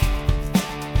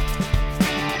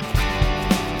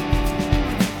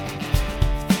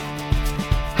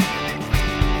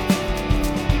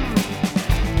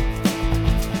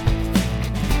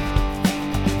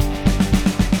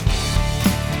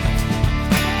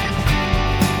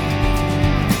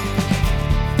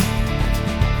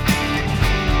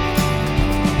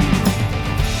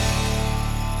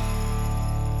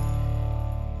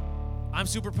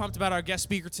super pumped about our guest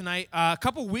speaker tonight. A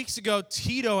couple weeks ago,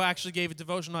 Tito actually gave a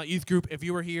devotional at youth group. If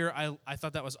you were here, I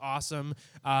thought that was awesome,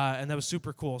 and that was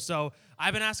super cool. So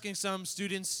I've been asking some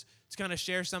students to kind of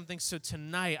share something. So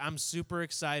tonight, I'm super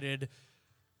excited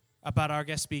about our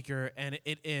guest speaker, and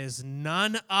it is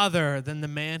none other than the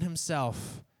man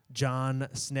himself, John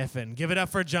Sniffen. Give it up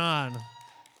for John.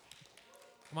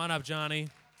 Come on up, Johnny.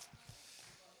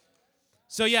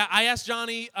 So yeah, I asked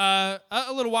Johnny a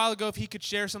little while ago if he could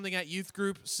share something at youth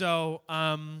group. So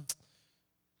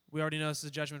we already know this is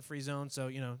a judgment-free zone,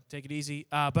 so take it easy.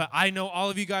 But I know all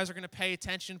of you guys are going to pay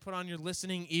attention, put on your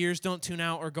listening ears, don't tune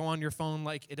out or go on your phone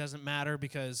like it doesn't matter,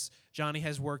 because Johnny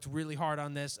has worked really hard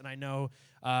on this, and I know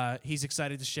he's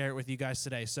excited to share it with you guys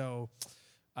today. So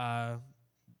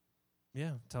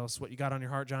yeah, tell us what you got on your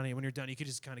heart, Johnny. When you're done, you could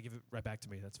just kind of give it right back to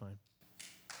me. That's fine.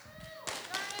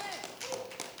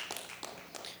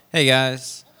 Hey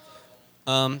guys,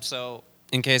 so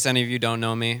in case any of you don't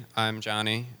know me, I'm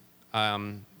Johnny.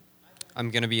 I'm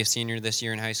going to be a senior this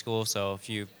year in high school, so if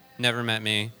you've never met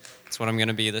me, that's what I'm going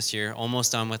to be this year.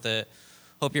 Almost done with it.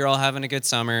 Hope you're all having a good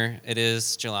summer. It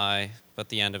is July, but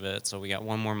the end of it, so we got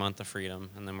one more month of freedom,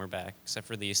 and then we're back, except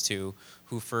for these two,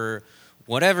 who for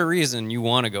whatever reason you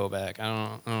want to go back.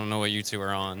 I don't know what you two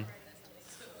are on.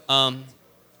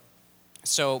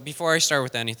 So before I start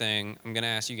with anything, I'm going to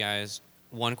ask you guys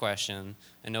one question.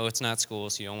 I know it's not school,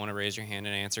 so you don't want to raise your hand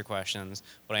and answer questions,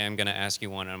 but I am going to ask you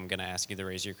one, and I'm going to ask you to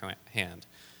raise your hand.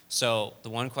 So the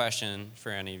one question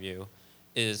for any of you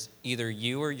is either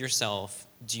you or yourself,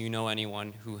 do you know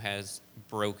anyone who has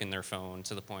broken their phone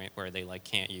to the point where they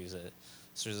can't use it?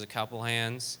 So there's a couple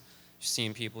hands. You've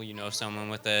seen people, you know someone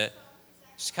with it.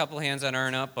 There's a couple hands that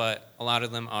aren't up, but a lot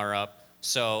of them are up.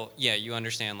 So, yeah, you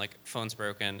understand, phone's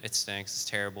broken, it stinks, it's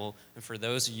terrible. And for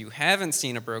those of you who haven't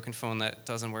seen a broken phone that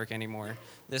doesn't work anymore,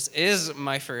 this is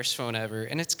my first phone ever,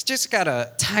 and it's just got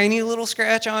a tiny little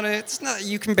scratch on it. It's not,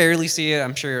 you can barely see it.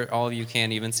 I'm sure all of you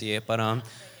can't even see it, but,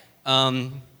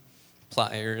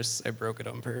 pliers, I broke it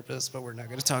on purpose, but we're not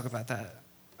going to talk about that.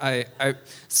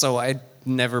 So I'd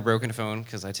never broken a phone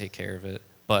because I take care of it,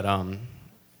 but,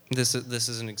 this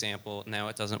is an example. Now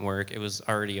it doesn't work. It was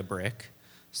already a brick,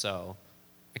 so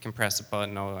I can press a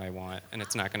button all I want, and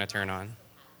it's not going to turn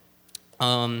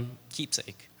on.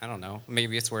 Keepsake. I don't know.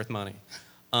 Maybe it's worth money.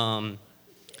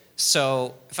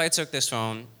 So if I took this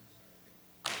phone,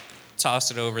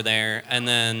 tossed it over there, and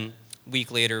then a week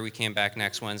later we came back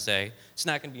next Wednesday, it's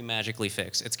not going to be magically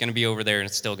fixed. It's going to be over there, and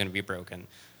it's still going to be broken.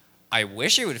 I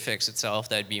wish it would fix itself.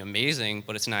 That'd be amazing,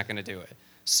 but it's not going to do it.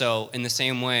 So in the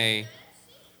same way,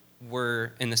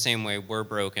 we're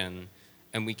broken,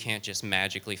 and we can't just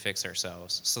magically fix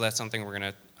ourselves. So that's something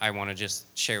I want to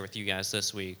just share with you guys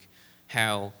this week,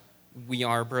 how we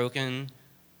are broken,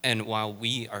 and while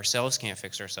we ourselves can't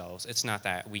fix ourselves, it's not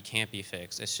that we can't be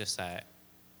fixed, it's just that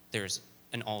there's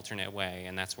an alternate way,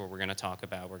 and that's what we're going to talk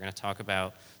about. We're going to talk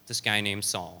about this guy named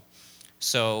Saul.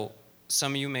 So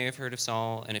some of you may have heard of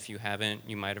Saul, and if you haven't,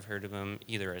 you might have heard of him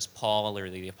either as Paul or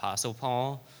the Apostle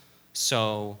Paul.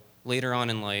 So later on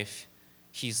in life,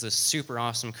 he's this super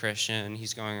awesome Christian.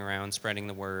 He's going around spreading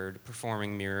the word,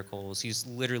 performing miracles. He's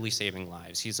literally saving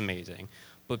lives. He's amazing.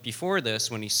 But before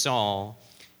this, when he's Saul,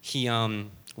 he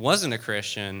wasn't a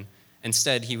Christian.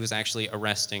 Instead, he was actually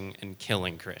arresting and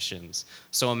killing Christians.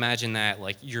 So imagine that,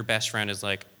 your best friend is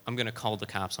I'm going to call the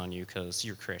cops on you because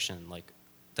you're Christian.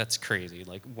 That's crazy.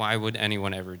 Why would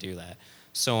anyone ever do that?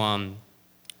 So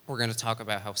we're going to talk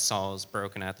about how Saul is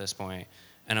broken at this point.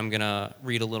 And I'm going to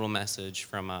read a little message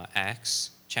from Acts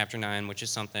chapter 9, which is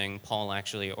something Saul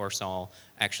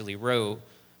actually wrote.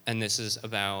 And this is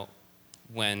about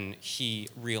when he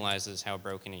realizes how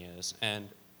broken he is. And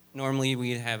normally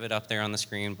we'd have it up there on the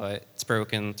screen, but it's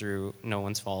broken through no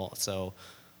one's fault. So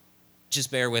just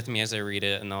bear with me as I read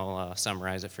it, and I'll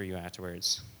summarize it for you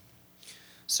afterwards.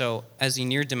 So, as he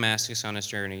neared Damascus on his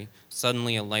journey,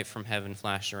 suddenly a light from heaven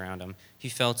flashed around him. He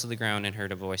fell to the ground and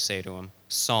heard a voice say to him,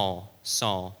 "Saul,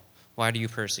 Saul, why do you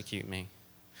persecute me?"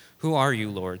 "Who are you,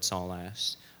 Lord?" Saul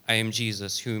asked. "I am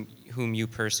Jesus, whom you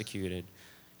persecuted,"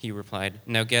 he replied.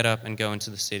 "Now get up and go into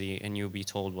the city, and you will be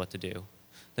told what to do."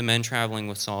 The men traveling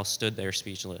with Saul stood there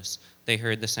speechless. They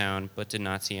heard the sound, but did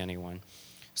not see anyone.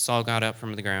 Saul got up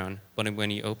from the ground, but when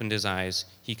he opened his eyes,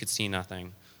 he could see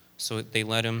nothing. So they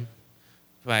led him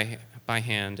by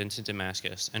hand into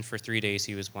Damascus, and for 3 days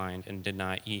he was blind and did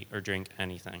not eat or drink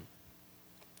anything.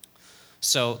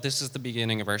 So this is the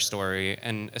beginning of our story,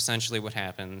 and essentially what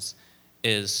happens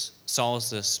is Saul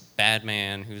is this bad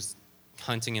man who's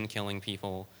hunting and killing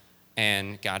people,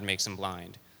 and God makes him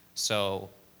blind.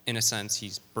 So in a sense,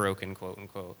 he's broken, quote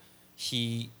unquote.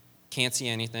 He can't see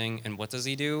anything. And what does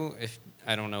he do?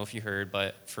 I don't know if you heard,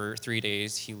 but for 3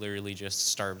 days, he literally just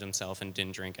starved himself and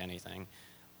didn't drink anything.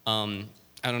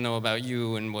 I don't know about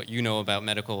you and what you know about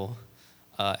medical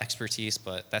expertise,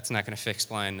 but that's not going to fix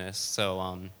blindness.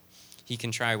 So he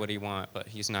can try what he wants, but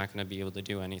he's not going to be able to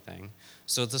do anything.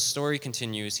 So the story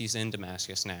continues. He's in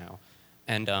Damascus now,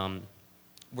 and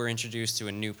we're introduced to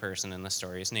a new person in the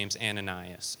story. His name's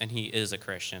Ananias, and he is a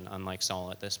Christian, unlike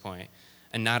Saul at this point.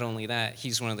 And not only that,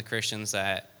 he's one of the Christians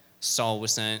that Saul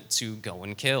was sent to go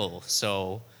and kill.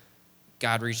 So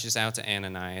God reaches out to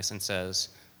Ananias and says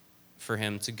for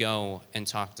him to go and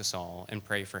talk to Saul and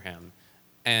pray for him.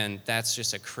 And that's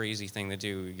just a crazy thing to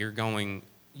do. You're going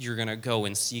to go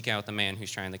and seek out the man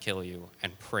who's trying to kill you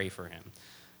and pray for him.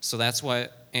 So that's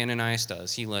what Ananias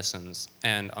does. He listens.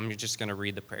 And I'm just going to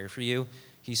read the prayer for you.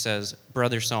 He says,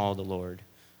 "Brother Saul, the Lord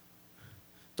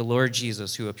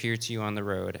Jesus, who appeared to you on the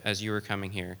road as you were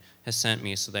coming here, has sent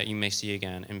me so that you may see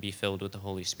again and be filled with the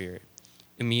Holy Spirit."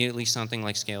 Immediately something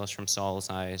like scales from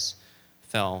Saul's eyes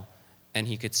fell, and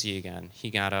he could see again. He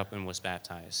got up and was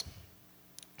baptized.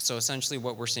 So essentially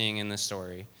what we're seeing in this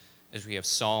story is we have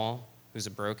Saul, who's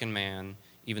a broken man,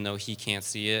 even though he can't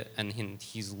see it, and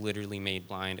he's literally made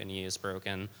blind, and he is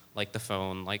broken, like the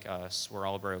phone, like us. We're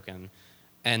all broken.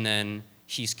 And then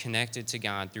he's connected to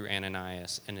God through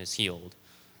Ananias and is healed.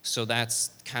 So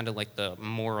that's kind of like the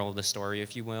moral of the story,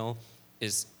 if you will,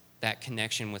 is that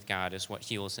connection with God is what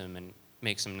heals him and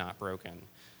makes him not broken.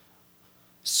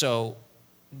 So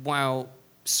while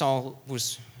Saul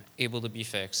was able to be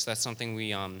fixed, that's something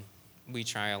we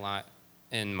try a lot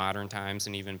in modern times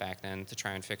and even back then to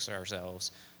try and fix it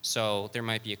ourselves. So there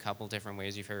might be a couple different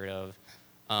ways you've heard of.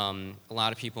 A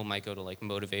lot of people might go to like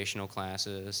motivational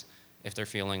classes if they're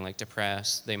feeling like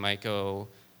depressed. They might go.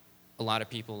 A lot of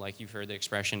people, like you've heard the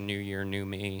expression "New Year, New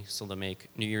Me," so they'll make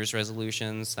New Year's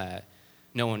resolutions that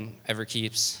no one ever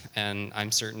keeps, and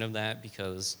I'm certain of that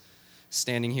because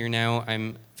standing here now,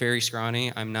 I'm very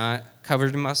scrawny. I'm not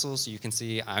covered in muscles, so you can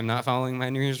see I'm not following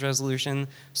my New Year's resolution.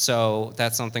 So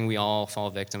that's something we all fall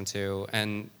victim to,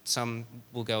 and some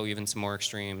will go even to more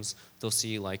extremes. They'll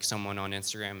see like someone on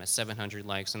Instagram has 700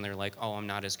 likes, and they're like, "Oh, I'm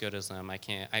not as good as them. I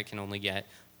can only get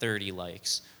 30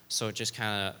 likes." So it just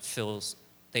kind of fills.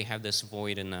 They have this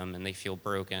void in them and they feel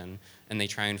broken, and they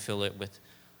try and fill it with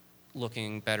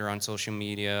looking better on social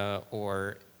media,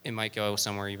 or it might go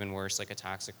somewhere even worse, like a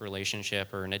toxic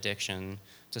relationship or an addiction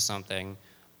to something,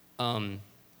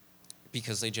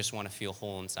 because they just want to feel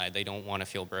whole inside. They don't want to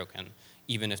feel broken,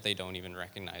 even if they don't even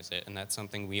recognize it, and that's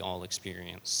something we all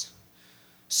experience.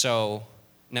 So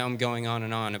now I'm going on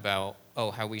and on about,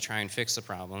 how we try and fix the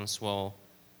problems. Well,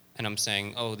 and I'm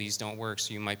saying, these don't work,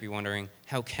 so you might be wondering,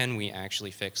 how can we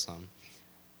actually fix them?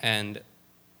 And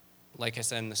like I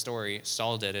said in the story,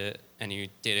 Saul did it, and he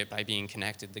did it by being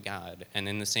connected to God. And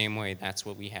in the same way, that's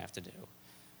what we have to do.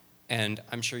 And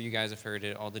I'm sure you guys have heard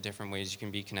it, all the different ways you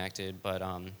can be connected, but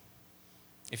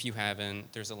if you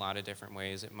haven't, there's a lot of different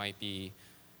ways. It might be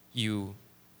you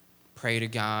pray to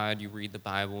God, you read the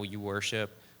Bible, you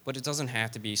worship, but it doesn't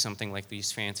have to be something like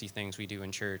these fancy things we do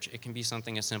in church. It can be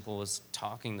something as simple as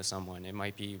talking to someone. It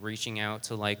might be reaching out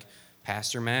to like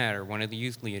Pastor Matt or one of the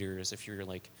youth leaders. If you're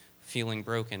like feeling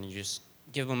broken, you just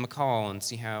give them a call and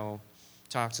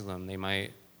talk to them. They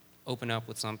might open up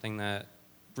with something that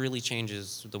really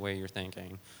changes the way you're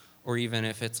thinking. Or even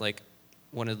if it's like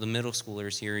one of the middle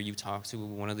schoolers here, you talk to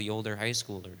one of the older high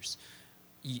schoolers.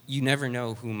 You never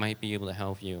know who might be able to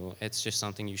help you. It's just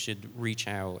something you should reach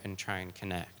out and try and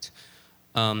connect.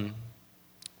 The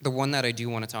one that I do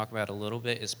want to talk about a little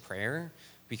bit is prayer,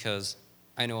 because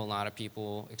I know a lot of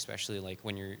people, especially like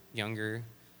when you're younger,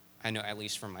 I know at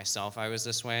least for myself I was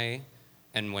this way,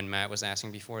 and when Matt was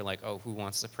asking before, like, who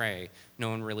wants to pray? No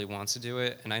one really wants to do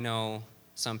it, and I know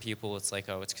some people it's like,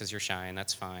 it's because you're shy, and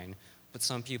that's fine, but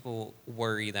some people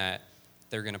worry that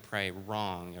they're going to pray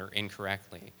wrong or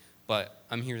incorrectly. But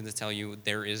I'm here to tell you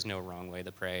there is no wrong way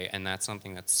to pray, and that's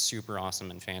something that's super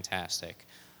awesome and fantastic.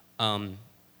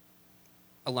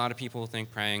 A lot of people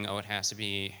think praying, it has to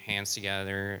be hands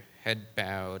together, head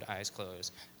bowed, eyes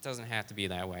closed. It doesn't have to be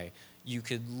that way. You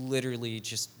could literally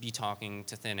just be talking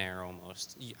to thin air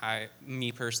almost.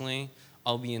 Me personally,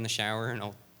 I'll be in the shower and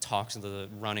I'll talk to the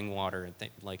running water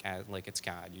like it's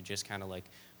God. You just kind of like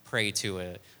pray to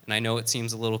it. And I know it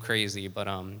seems a little crazy, but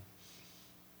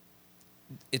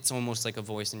it's almost like a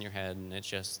voice in your head, and it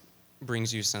just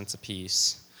brings you a sense of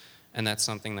peace. And that's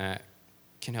something that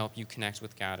can help you connect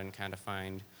with God and kind of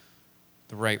find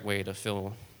the right way to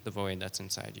fill the void that's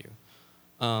inside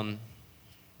you.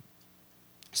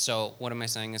 So what am I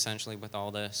saying essentially with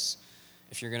all this?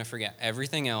 If you're going to forget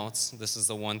everything else, this is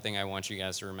the one thing I want you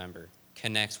guys to remember.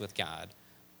 connect with God.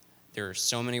 There are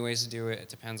so many ways to do it. It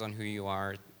depends on who you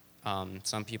are.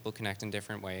 Some people connect in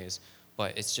different ways,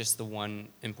 but it's just the one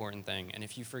important thing. And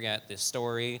if you forget this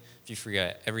story, if you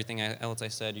forget everything else I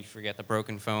said, you forget the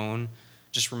broken phone,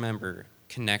 just remember,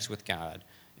 connect with God.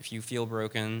 If you feel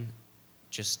broken,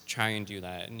 just try and do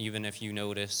that. And even if you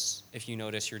notice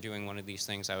you're doing one of these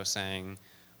things I was saying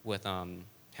with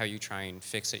how you try and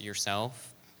fix it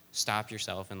yourself, stop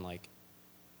yourself and like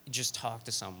just talk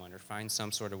to someone or find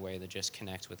some sort of way to just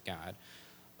connect with God.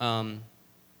 And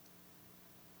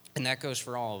that goes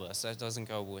for all of us. That doesn't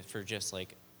go for just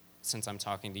like, since I'm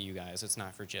talking to you guys, it's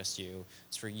not for just you.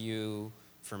 It's for you,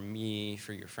 for me,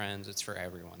 for your friends. It's for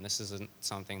everyone. This isn't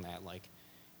something that like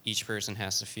each person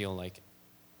has to feel like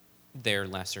they're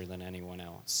lesser than anyone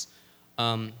else.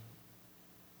 I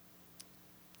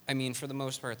mean, for the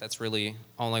most part, that's really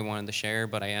all I wanted to share,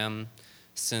 but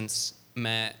since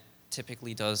Matt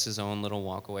typically does his own little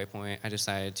walk-away point, I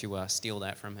decided to steal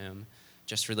that from him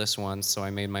just for this one, so I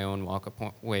made my own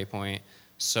walk-away point.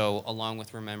 So along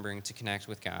with remembering to connect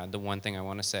with God, the one thing I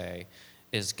want to say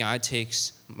is God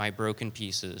takes my broken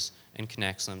pieces and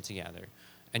connects them together.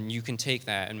 And you can take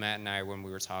that, and Matt and I, when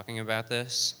we were talking about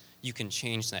this, you can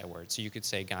change that word. So you could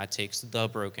say God takes the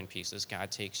broken pieces,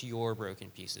 God takes your broken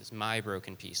pieces, my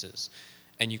broken pieces.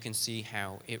 And you can see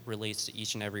how it relates to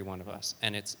each and every one of us.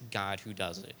 And it's God who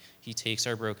does it. He takes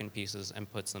our broken pieces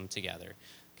and puts them together.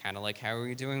 Kind of like how are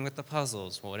we doing with the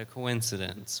puzzles? What a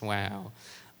coincidence. Wow.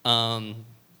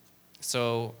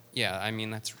 So, yeah, I mean,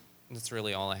 that's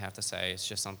really all I have to say. It's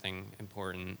just something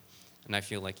important. And I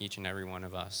feel like each and every one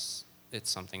of us, it's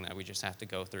something that we just have to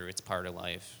go through. It's part of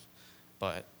life.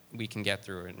 But we can get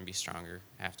through it and be stronger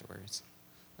afterwards.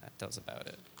 That does about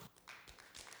it.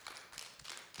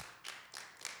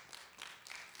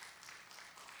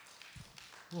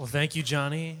 Well, thank you,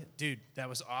 Johnny. Dude, that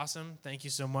was awesome. Thank you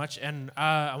so much. And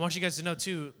I want you guys to know,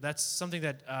 too, that's something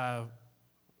that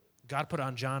God put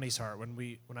on Johnny's heart.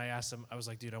 When I asked him, I was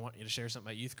like, dude, I want you to share something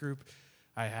about youth group.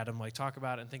 I had him, like, talk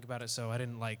about it and think about it, so I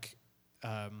didn't, like,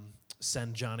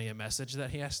 send Johnny a message that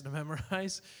he has to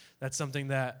memorize. That's something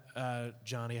that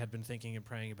Johnny had been thinking and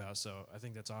praying about, so I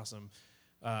think that's awesome.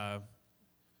 To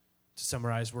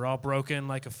summarize, we're all broken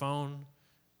like a phone,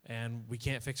 and we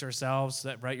can't fix ourselves.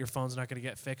 Right? Your phone's not going to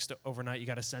get fixed overnight. You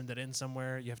got to send it in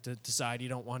somewhere. You have to decide you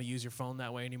don't want to use your phone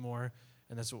that way anymore,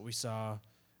 and that's what we saw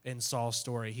in Saul's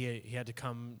story. He had to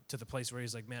come to the place where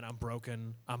he's like, man, I'm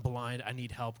broken, I'm blind, I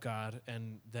need help, God,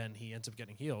 and then he ends up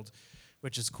getting healed,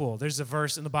 which is cool. There's a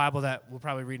verse in the Bible that we'll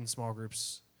probably read in small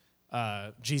groups.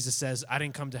 Jesus says, I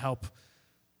didn't come to help.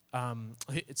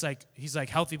 He's like,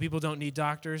 healthy people don't need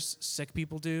doctors, sick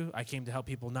people do. I came to help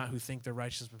people not who think they're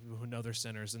righteous, but people who know they're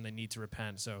sinners and they need to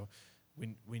repent. So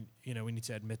we need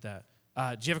to admit that.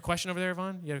 Do you have a question over there,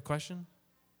 Yvonne? You have a question?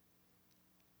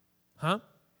 Huh?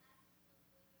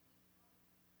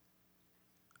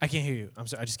 I can't hear you. I'm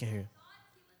sorry, I just can't hear you.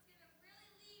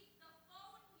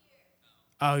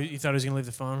 Oh, you thought he was going to leave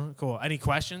the phone? Cool. Any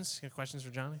questions? You have questions for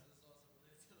Johnny?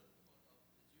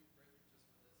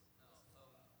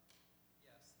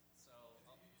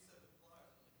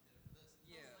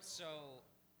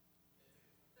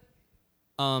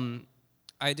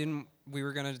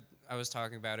 I was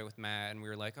talking about it with Matt, and we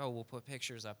were like, oh, we'll put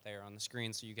pictures up there on the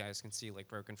screen so you guys can see, like,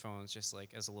 broken phones, just,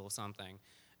 like, as a little something.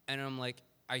 And I'm like,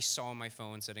 I saw my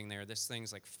phone sitting there. This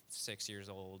thing's, like, 6 years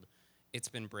old. It's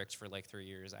been bricked for, like, 3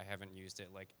 years. I haven't used it.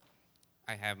 Like,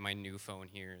 I have my new phone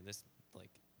here.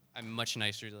 I'm much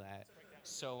nicer to that.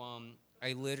 So,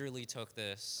 I literally took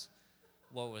this,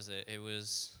 what was it? It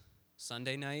was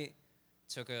Sunday night.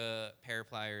 Took a pair of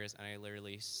pliers, and I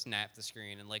literally snapped the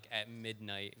screen. And, like, at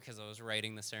midnight, because I was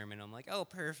writing the sermon, I'm like, oh,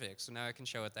 perfect. So now I can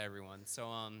show it to everyone.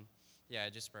 So, yeah, I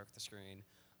just broke the screen.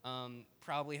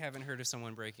 Probably haven't heard of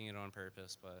someone breaking it on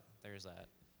purpose, but there's that.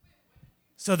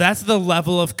 So that's the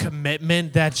level of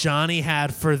commitment that Johnny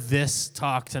had for this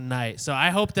talk tonight. So I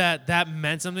hope that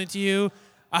meant something to you.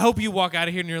 I hope you walk out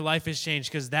of here and your life has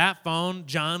changed, because that phone,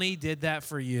 Johnny did that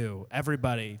for you.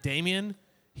 Everybody. Damien,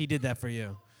 he did that for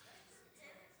you.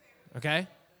 Okay?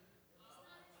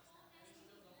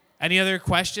 Any other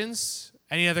questions?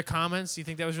 Any other comments? You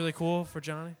think that was really cool for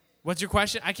Johnny? What's your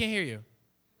question? I can't hear you.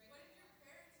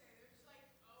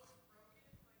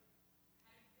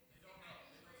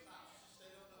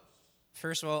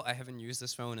 First of all, I haven't used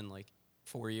this phone in like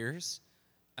 4 years.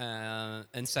 And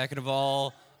second of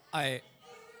all, they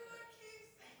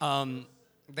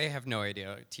have no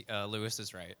idea. Lewis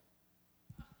is right.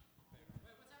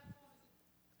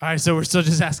 All right, so we're still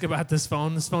just asking about this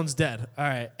phone. This phone's dead. All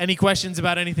right. Any questions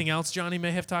about anything else Johnny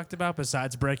may have talked about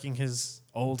besides breaking his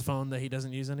old phone that he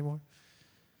doesn't use anymore?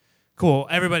 Cool.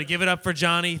 Everybody, give it up for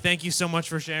Johnny. Thank you so much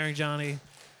for sharing, Johnny.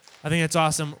 I think that's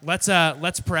awesome. Let's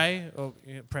pray.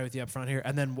 Pray with you up front here,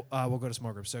 and then we'll go to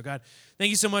small groups. So, God, thank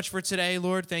you so much for today,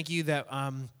 Lord. Thank you that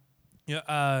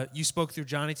you spoke through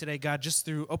Johnny today, God, just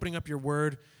through opening up your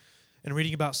word and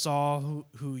reading about Saul,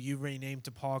 who you renamed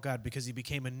to Paul, God, because he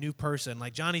became a new person.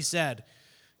 Like Johnny said,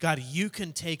 God, you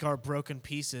can take our broken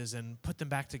pieces and put them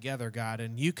back together, God,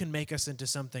 and you can make us into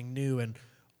something new. And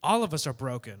all of us are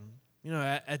broken,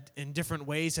 in different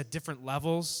ways, at different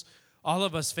levels. All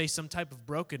of us face some type of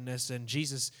brokenness. And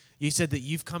Jesus, you said that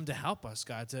you've come to help us,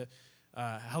 God. To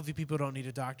healthy people don't need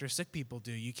a doctor, sick people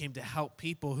do. You came to help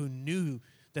people who knew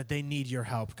that they need your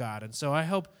help, God. And so I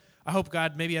hope,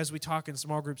 God, maybe as we talk in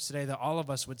small groups today, that all of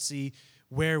us would see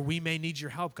where we may need your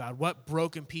help, God. What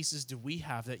broken pieces do we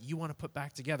have that you want to put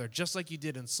back together? Just like you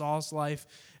did in Saul's life,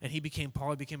 and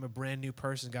Paul became a brand new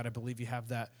person, God. I believe you have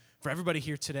that for everybody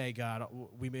here today, God.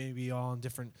 We may be all in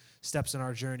different steps in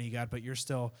our journey, God, but you're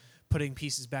still putting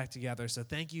pieces back together. So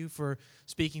thank you for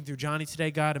speaking through Johnny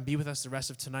today, God, and be with us the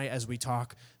rest of tonight as we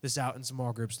talk this out in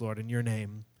small groups, Lord. In your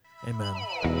name, amen.